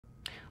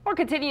We're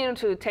continuing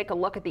to take a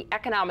look at the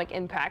economic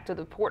impact of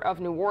the Port of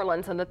New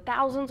Orleans and the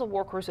thousands of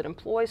workers it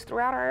employs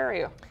throughout our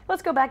area.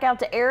 Let's go back out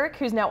to Eric,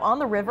 who's now on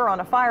the river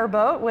on a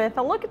fireboat with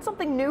a look at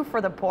something new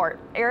for the port.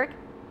 Eric?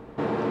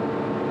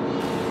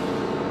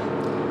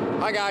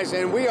 Hi guys,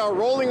 and we are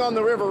rolling on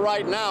the river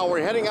right now.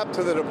 We're heading up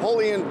to the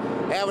Napoleon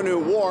Avenue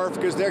Wharf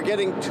because they're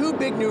getting two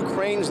big new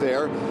cranes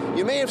there.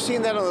 You may have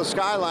seen that on the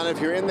skyline if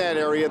you're in that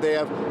area. They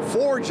have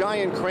 4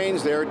 giant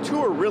cranes there. 2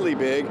 are really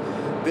big.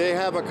 They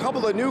have a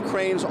couple of new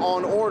cranes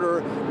on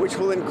order which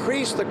will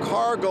increase the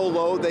cargo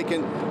load they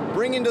can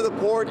bring into the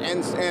port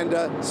and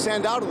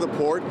send out of the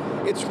port.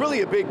 It's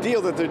really a big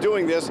deal that they're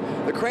doing this.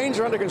 The cranes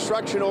are under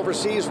construction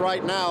overseas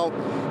right now.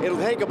 It'll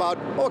take about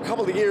a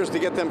couple of years to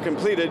get them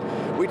completed.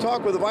 We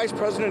talked with the Vice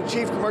President and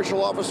Chief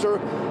Commercial Officer,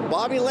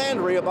 Bobby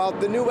Landry,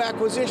 about the new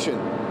acquisition.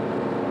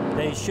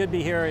 They should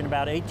be here in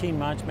about 18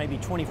 months, maybe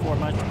 24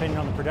 months, depending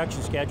on the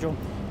production schedule.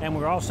 And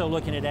we're also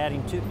looking at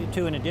adding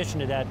two in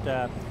addition to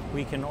that.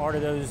 We can order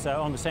those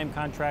on the same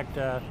contract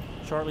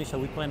shortly, so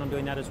we plan on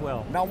doing that as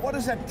well. Now, what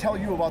does that tell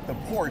you about the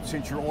port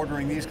since you're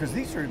ordering these? Because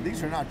these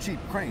are not cheap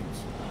cranes.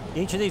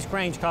 Each of these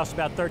cranes costs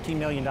about $13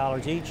 million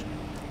each.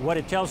 What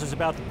it tells us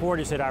about the port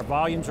is that our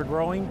volumes are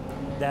growing,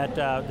 that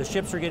the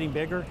ships are getting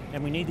bigger,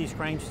 and we need these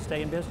cranes to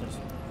stay in business.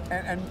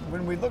 And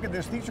when we look at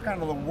this, these are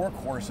kind of the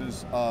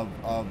workhorses of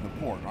the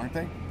port, aren't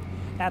they?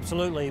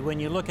 Absolutely. When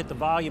you look at the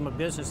volume of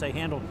business they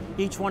handle,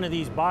 each one of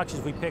these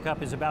boxes we pick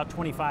up is about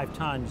 25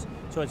 tons,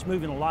 so it's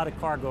moving a lot of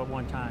cargo at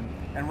one time.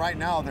 And right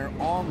now they're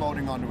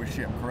unloading onto a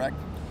ship, correct?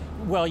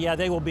 Well, yeah,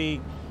 they will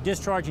be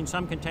discharging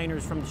some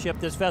containers from the ship.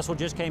 This vessel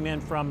just came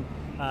in from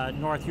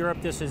North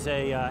Europe. This is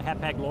a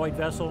Hapag-Lloyd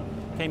vessel,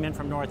 came in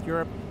from North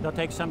Europe. They'll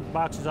take some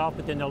boxes off,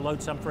 but then they'll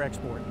load some for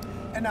export.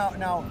 And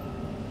now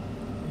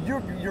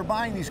you're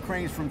buying these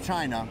cranes from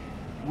China.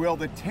 Will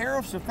the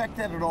tariffs affect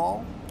that at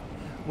all?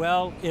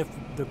 Well, if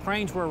the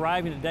cranes were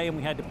arriving today and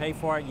we had to pay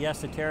for it, yes,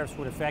 the tariffs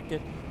would affect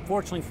it.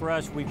 Fortunately for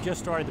us, we've just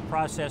started the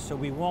process, so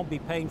we won't be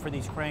paying for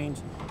these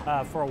cranes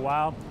for a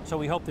while. So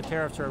we hope the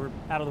tariffs are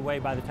out of the way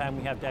by the time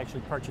we have to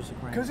actually purchase a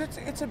crane. Because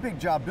it's a big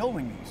job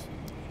building these.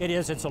 It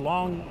is. It's a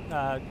long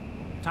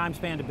time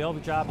span to build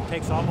a job. It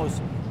takes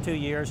almost 2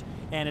 years,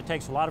 and it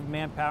takes a lot of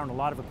manpower and a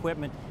lot of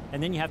equipment,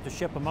 and then you have to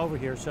ship them over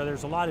here. So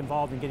there's a lot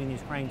involved in getting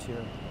these cranes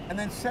here. And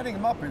then setting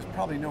them up is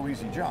probably no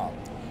easy job.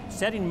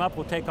 Setting them up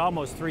will take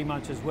almost 3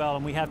 months as well,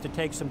 and we have to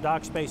take some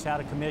dock space out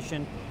of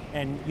commission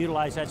and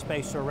utilize that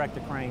space to erect the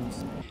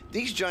cranes.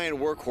 These giant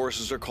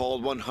workhorses are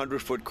called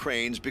 100-foot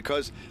cranes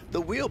because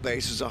the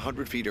wheelbase is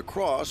 100 feet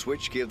across,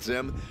 which gives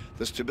them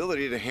the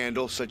stability to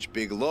handle such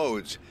big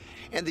loads.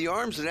 And the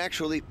arms that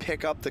actually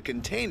pick up the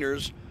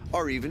containers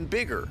are even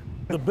bigger.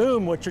 The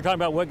boom, what you're talking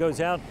about, what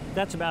goes out,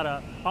 that's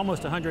about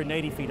almost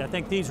 180 feet. I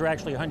think these are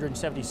actually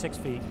 176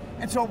 feet.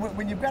 And so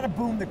when you've got a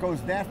boom that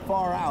goes that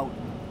far out,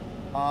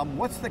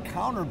 what's the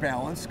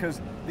counterbalance? Because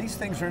these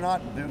things are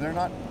not, they're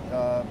not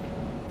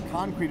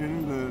concreted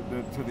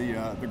into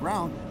the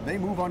ground. They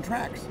move on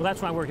tracks. Well,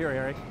 that's why we're here,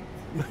 Eric.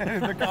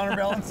 The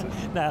counterbalance?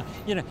 Now,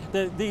 you know,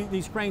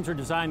 these cranes are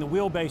designed, the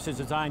wheelbase is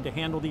designed to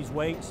handle these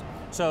weights.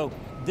 So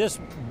this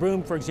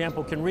boom, for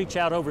example, can reach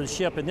out over the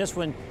ship, and this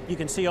one, you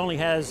can see, only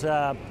has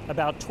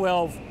about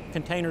 12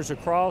 containers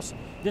across.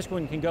 This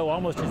one can go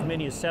almost as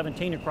many as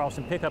 17 across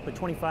and pick up a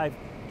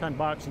 25-ton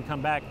box and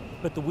come back.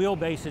 But the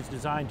wheelbase is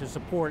designed to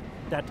support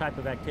that type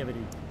of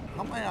activity.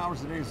 How many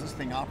hours a day does this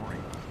thing operate?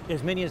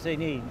 As many as they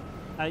need.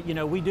 You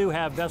know, we do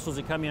have vessels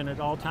that come in at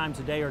all times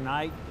of day or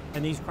night,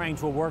 and these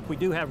cranes will work. We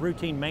do have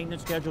routine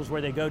maintenance schedules where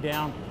they go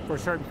down for a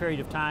certain period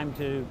of time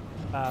to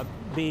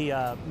be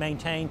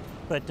maintained.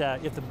 But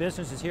if the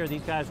business is here,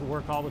 these guys will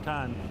work all the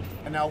time.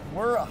 And now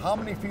we're how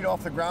many feet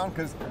off the ground?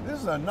 Because this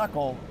is a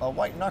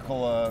white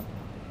knuckle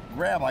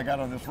grab I got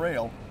on this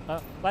rail.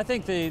 I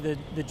think the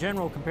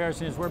general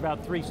comparison is we're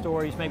about 3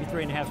 stories, maybe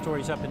 3.5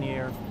 stories up in the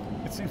air.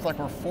 It seems like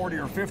we're 40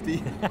 or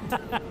 50.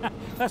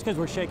 That's because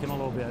we're shaking a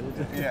little bit.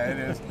 Yeah, it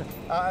is.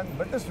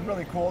 But this is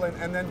really cool.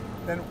 And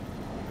then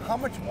how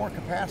much more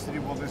capacity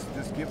will this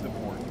give the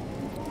port?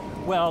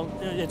 Well,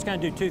 it's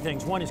going to do 2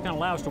 things. One, it's going to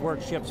allow us to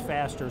work ships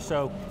faster,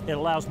 so it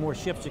allows more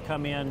ships to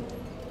come in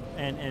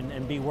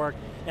and be worked.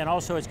 And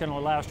also it's going to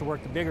allow us to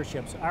work the bigger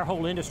ships. Our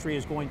whole industry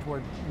is going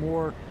toward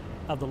more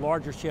of the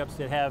larger ships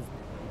that have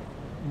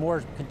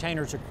more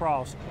containers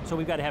across, so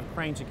we've got to have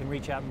cranes that can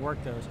reach out and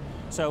work those.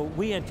 So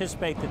we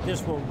anticipate that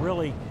this will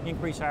really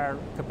increase our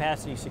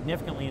capacity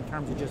significantly in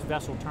terms of just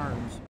vessel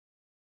turns.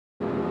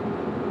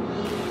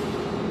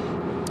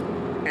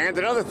 And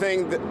another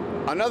thing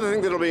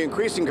that'll be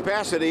increasing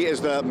capacity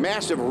is the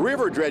massive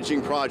river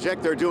dredging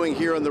project they're doing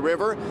here on the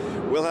river.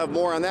 We'll have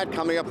more on that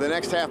coming up in the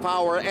next half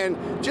hour. And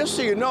just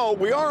so you know,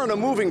 we are on a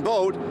moving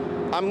boat.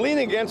 I'm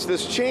leaning against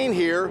this chain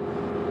here.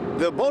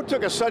 The boat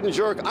took a sudden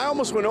jerk. I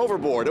almost went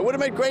overboard. It would have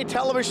made great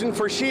television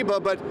for Sheba,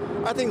 but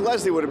I think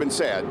Leslie would have been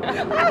sad.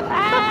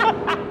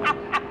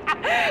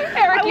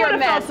 Eric, you're a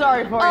mess. Felt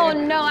sorry for oh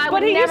you. no, I but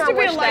would he never used to be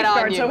wish a that on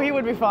lifeguard, you. so he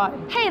would be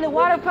fine. Hey, the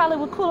water probably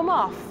would cool him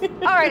off. All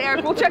right,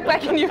 Eric, we'll check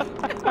back with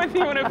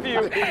you in a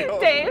few.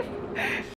 Dave?